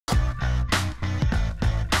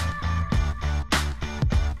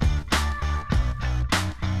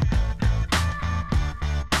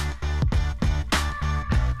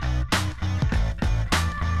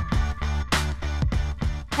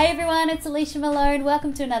Hey everyone, it's Alicia Malone.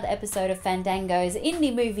 Welcome to another episode of Fandango's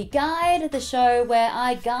Indie Movie Guide, the show where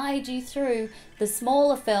I guide you through the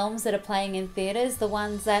smaller films that are playing in theatres, the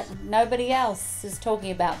ones that nobody else is talking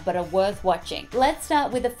about but are worth watching. Let's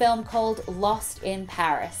start with a film called Lost in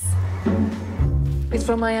Paris. It's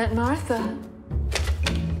from my Aunt Martha.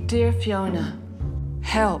 Dear Fiona,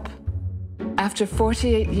 help. After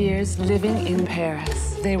 48 years living in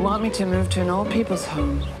Paris, they want me to move to an old people's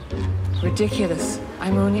home. Ridiculous.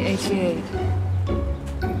 I'm only 88.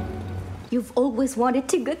 You've always wanted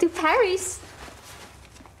to go to Paris.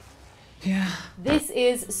 Yeah. This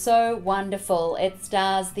is so wonderful. It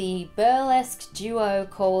stars the burlesque duo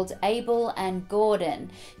called Abel and Gordon.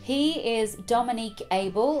 He is Dominique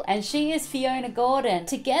Abel and she is Fiona Gordon.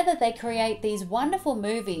 Together they create these wonderful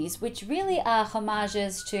movies which really are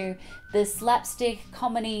homages to the slapstick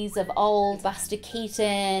comedies of old, Buster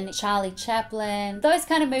Keaton, Charlie Chaplin, those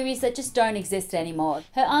kind of movies that just don't exist anymore.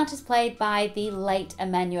 Her aunt is played by the late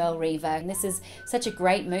Emmanuelle Riva, and this is such a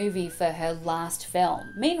great movie for her last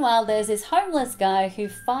film. Meanwhile, there's this homeless guy who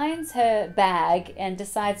finds her bag and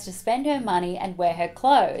decides to spend her money and wear her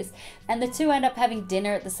clothes, and the two end up having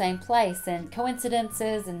dinner at the same place, and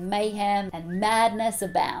coincidences and mayhem and madness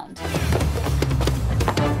abound.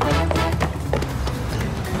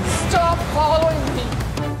 Stop following me!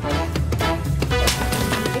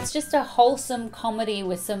 It's just a wholesome comedy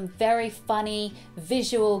with some very funny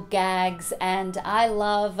visual gags, and I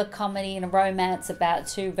love a comedy and a romance about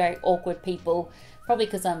two very awkward people, probably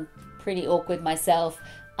because I'm pretty awkward myself.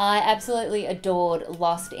 I absolutely adored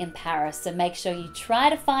Lost in Paris, so make sure you try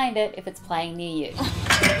to find it if it's playing near you.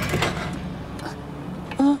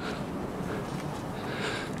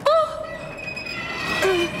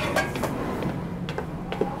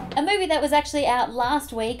 A movie that was actually out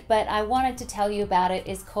last week, but I wanted to tell you about it,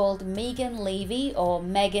 is called Megan Leavey, or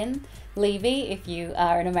Megan Leavey if you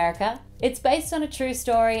are in America. It's based on a true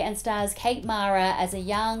story and stars Kate Mara as a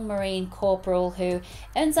young Marine corporal who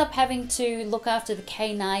ends up having to look after the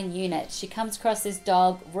K9 unit. She comes across this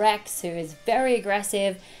dog, Rex, who is very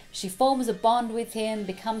aggressive. She forms a bond with him,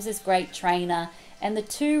 becomes this great trainer, and the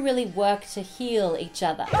two really work to heal each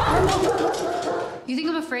other. You think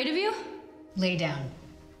I'm afraid of you? Lay down.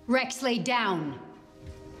 Rex, lay down.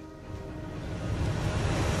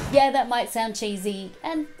 Yeah, that might sound cheesy,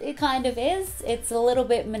 and it kind of is. It's a little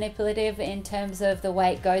bit manipulative in terms of the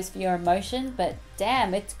way it goes for your emotion, but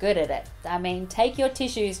damn, it's good at it. I mean, take your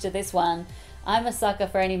tissues to this one. I'm a sucker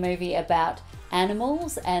for any movie about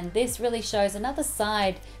animals, and this really shows another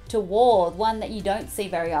side to war, one that you don't see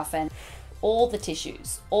very often. All the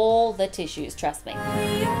tissues, trust me.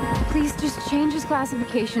 Please just change his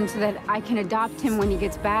classification so that I can adopt him when he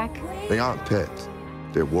gets back. They aren't pets,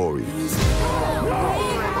 they're warriors.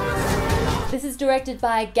 This is directed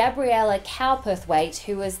by Gabriella Cowperthwaite,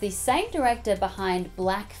 who was the same director behind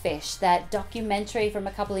Blackfish, that documentary from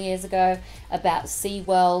a couple of years ago about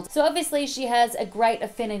SeaWorld. So obviously she has a great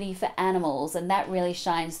affinity for animals, and that really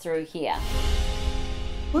shines through here.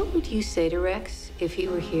 What would you say to Rex if he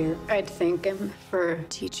were here? I'd thank him for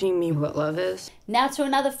teaching me what love is. Now to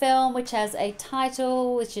another film which has a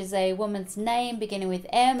title which is a woman's name beginning with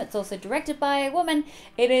M. It's also directed by a woman.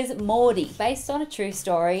 It is Maudie, based on a true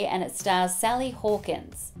story, and it stars Sally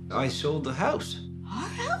Hawkins. I sold the house. Our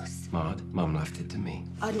house? Maud, Mom left it to me.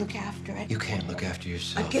 I'd look after it. You can't look after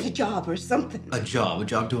yourself. I'd get a job or something. A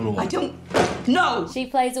job doing what? I don't know. She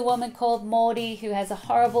plays a woman called Maudie who has a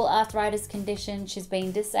horrible arthritis condition. She's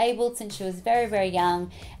been disabled since she was very, very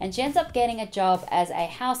young, and she ends up getting a job as a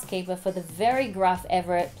housekeeper for the very gruff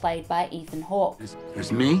Everett, played by Ethan Hawke.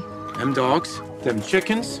 There's me, them dogs, them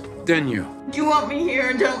chickens, then you. You want me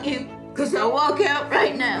here, don't you? Because I'll walk out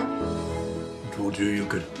right now. Told you you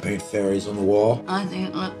could paint fairies on the wall. I think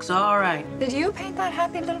it looks all right. Did you paint that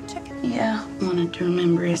happy little chicken? Yeah, wanted to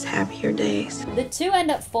remember his happier days. The two end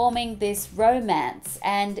up forming this romance,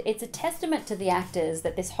 and it's a testament to the actors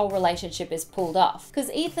that this whole relationship is pulled off. Because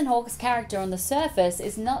Ethan Hawke's character on the surface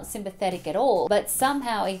is not sympathetic at all, but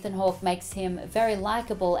somehow Ethan Hawke makes him very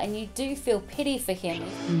likable, and you do feel pity for him.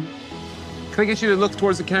 Can I get you to look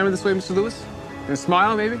towards the camera this way, Mr. Lewis? And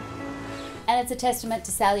smile, maybe? And it's a testament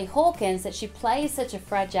to Sally Hawkins that she plays such a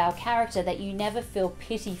fragile character that you never feel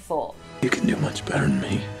pity for. You can do much better than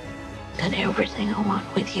me. Done everything I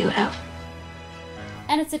want with you, F.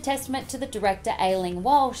 And it's a testament to the director Aileen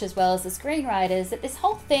Walsh as well as the screenwriters that this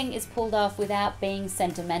whole thing is pulled off without being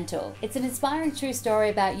sentimental. It's an inspiring true story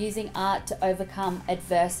about using art to overcome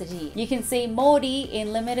adversity. You can see Maudie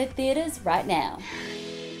in limited theatres right now.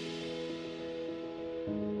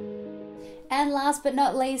 And last but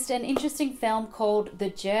not least, an interesting film called The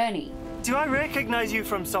Journey. Do I recognize you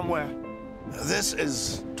from somewhere? This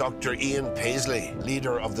is Dr. Ian Paisley,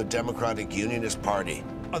 leader of the Democratic Unionist Party.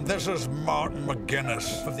 And this is Martin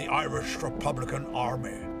McGuinness of the Irish Republican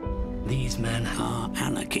Army. These men are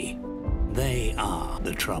anarchy. They are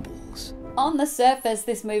the Troubles. On the surface,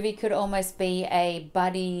 this movie could almost be a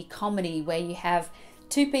buddy comedy where you have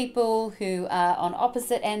two people who are on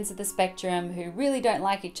opposite ends of the spectrum who really don't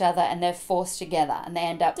like each other, and they're forced together and they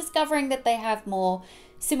end up discovering that they have more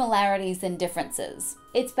similarities than differences.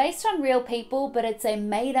 It's based on real people, but it's a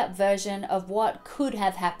made-up version of what could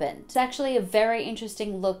have happened. It's actually a very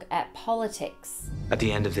interesting look at politics. At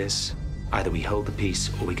the end of this, either we hold the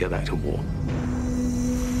peace or we go back to war.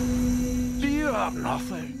 Do you have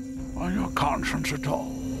nothing on your conscience at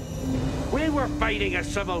all? We were fighting a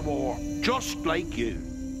civil war, just like you.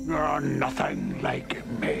 You're nothing like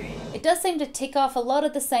me. It does seem to tick off a lot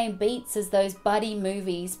of the same beats as those buddy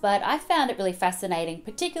movies, but I found it really fascinating,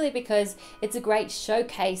 particularly because it's a great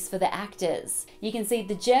showcase for the actors. You can see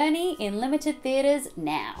The Journey in limited theatres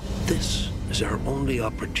now. This is our only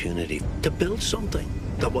opportunity to build something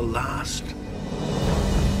that will last.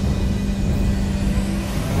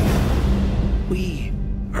 We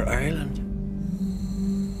are Ireland.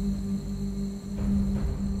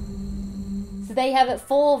 So there you have it,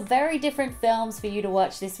 4 very different films for you to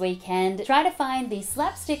watch this weekend. Try to find the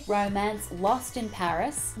slapstick romance Lost in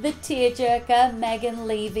Paris, the tearjerker Megan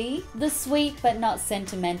Leavey, the sweet but not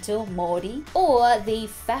sentimental Maudie, or the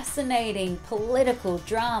fascinating political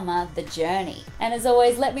drama The Journey. And as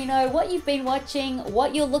always, let me know what you've been watching,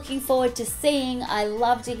 what you're looking forward to seeing. I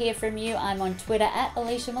love to hear from you. I'm on Twitter at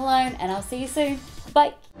Alicia Malone, and I'll see you soon.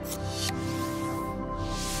 Bye.